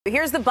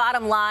Here's the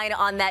bottom line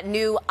on that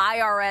new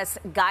IRS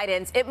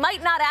guidance. It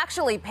might not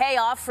actually pay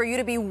off for you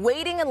to be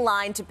waiting in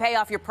line to pay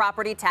off your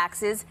property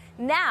taxes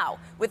now,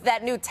 with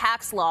that new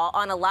tax law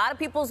on a lot of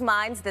people's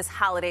minds this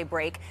holiday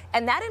break.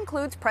 And that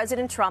includes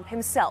President Trump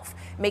himself,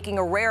 making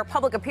a rare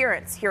public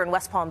appearance here in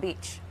West Palm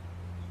Beach.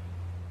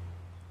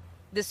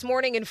 This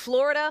morning in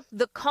Florida,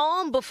 the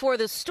calm before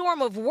the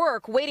storm of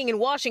work waiting in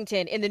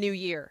Washington in the new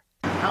year.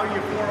 How are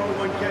your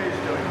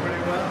 401ks doing?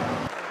 Pretty well?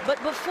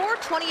 But before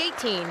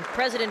 2018,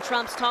 President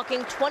Trump's talking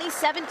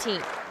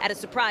 2017 at a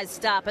surprise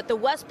stop at the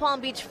West Palm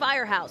Beach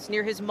firehouse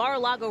near his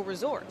Mar-a-Lago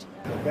resort.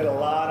 We've got a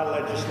lot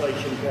of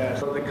legislation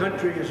passed. So the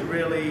country is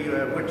really,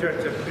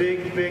 it's a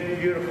big,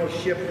 beautiful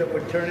ship that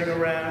we're turning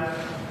around,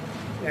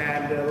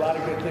 and a lot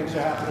of good things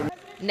are happening.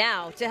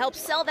 Now, to help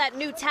sell that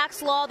new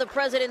tax law the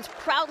president's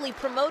proudly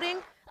promoting,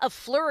 a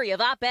flurry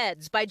of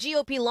op-eds by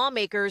GOP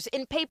lawmakers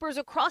in papers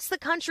across the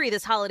country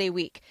this holiday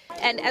week.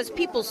 And as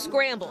people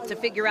scramble to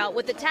figure out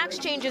what the tax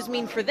changes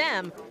mean for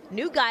them,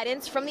 new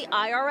guidance from the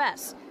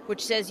IRS,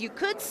 which says you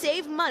could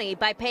save money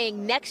by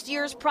paying next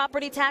year's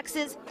property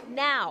taxes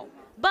now.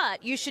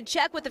 But you should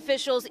check with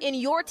officials in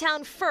your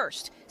town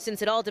first,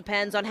 since it all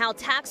depends on how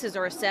taxes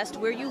are assessed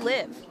where you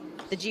live.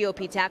 The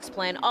GOP tax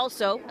plan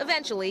also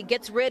eventually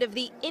gets rid of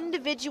the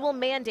individual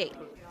mandate.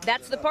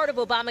 That's the part of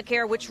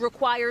Obamacare which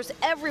requires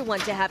everyone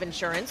to have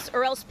insurance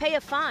or else pay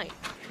a fine.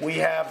 We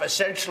have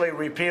essentially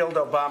repealed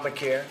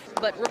Obamacare.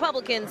 But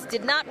Republicans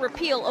did not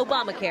repeal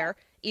Obamacare,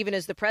 even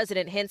as the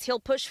president hints he'll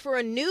push for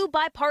a new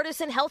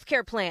bipartisan health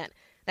care plan.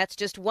 That's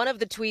just one of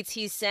the tweets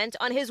he's sent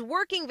on his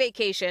working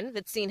vacation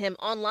that's seen him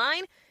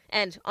online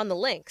and on the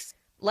links.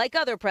 Like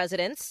other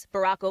presidents,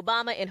 Barack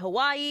Obama in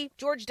Hawaii,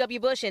 George W.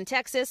 Bush in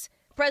Texas,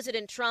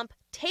 President Trump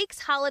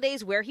takes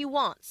holidays where he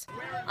wants.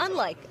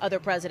 Unlike other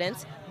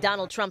presidents,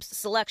 Donald Trump's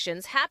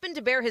selections happen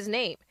to bear his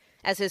name.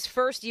 As his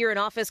first year in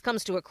office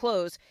comes to a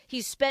close,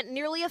 he's spent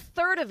nearly a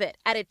third of it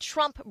at a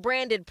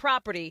Trump-branded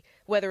property,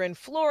 whether in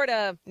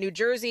Florida, New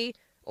Jersey,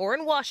 or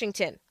in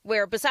Washington,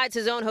 where besides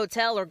his own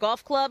hotel or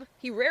golf club,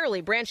 he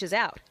rarely branches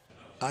out.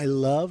 I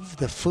love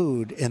the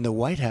food in the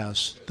White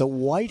House. The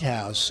White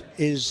House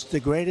is the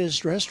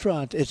greatest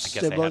restaurant. It's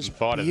the most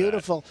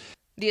beautiful.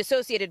 The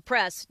Associated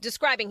Press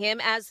describing him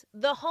as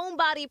the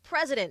homebody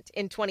president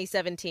in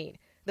 2017,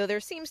 though there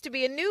seems to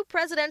be a new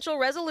presidential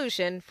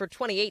resolution for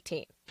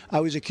 2018. I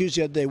was accused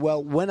the other day,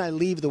 well, when I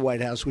leave the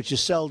White House, which is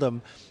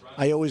seldom,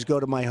 I always go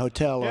to my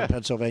hotel on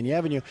Pennsylvania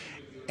Avenue,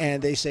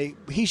 and they say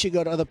he should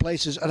go to other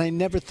places, and I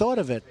never thought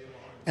of it,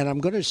 and I'm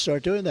going to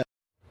start doing that.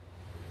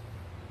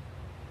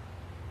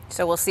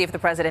 So we'll see if the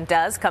president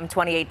does come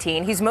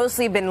 2018. He's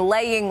mostly been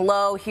laying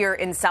low here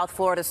in South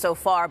Florida so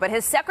far, but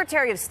his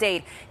Secretary of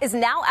State is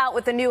now out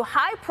with a new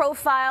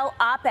high-profile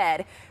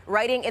op-ed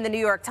writing in the New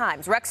York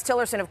Times. Rex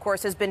Tillerson, of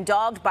course, has been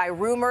dogged by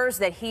rumors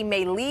that he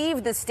may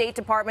leave the State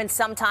Department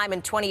sometime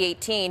in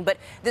 2018. But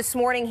this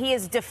morning, he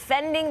is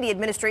defending the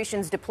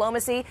administration's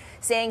diplomacy,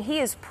 saying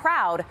he is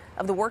proud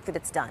of the work that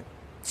it's done.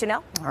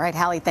 Chanel? All right,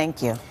 Hallie,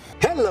 thank you.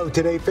 Hello,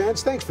 Today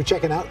fans. Thanks for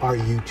checking out our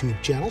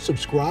YouTube channel.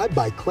 Subscribe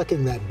by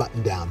clicking that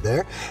button down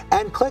there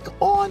and click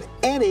on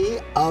any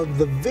of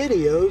the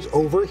videos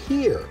over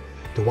here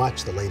to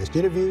watch the latest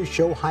interviews,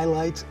 show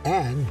highlights,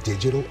 and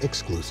digital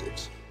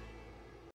exclusives.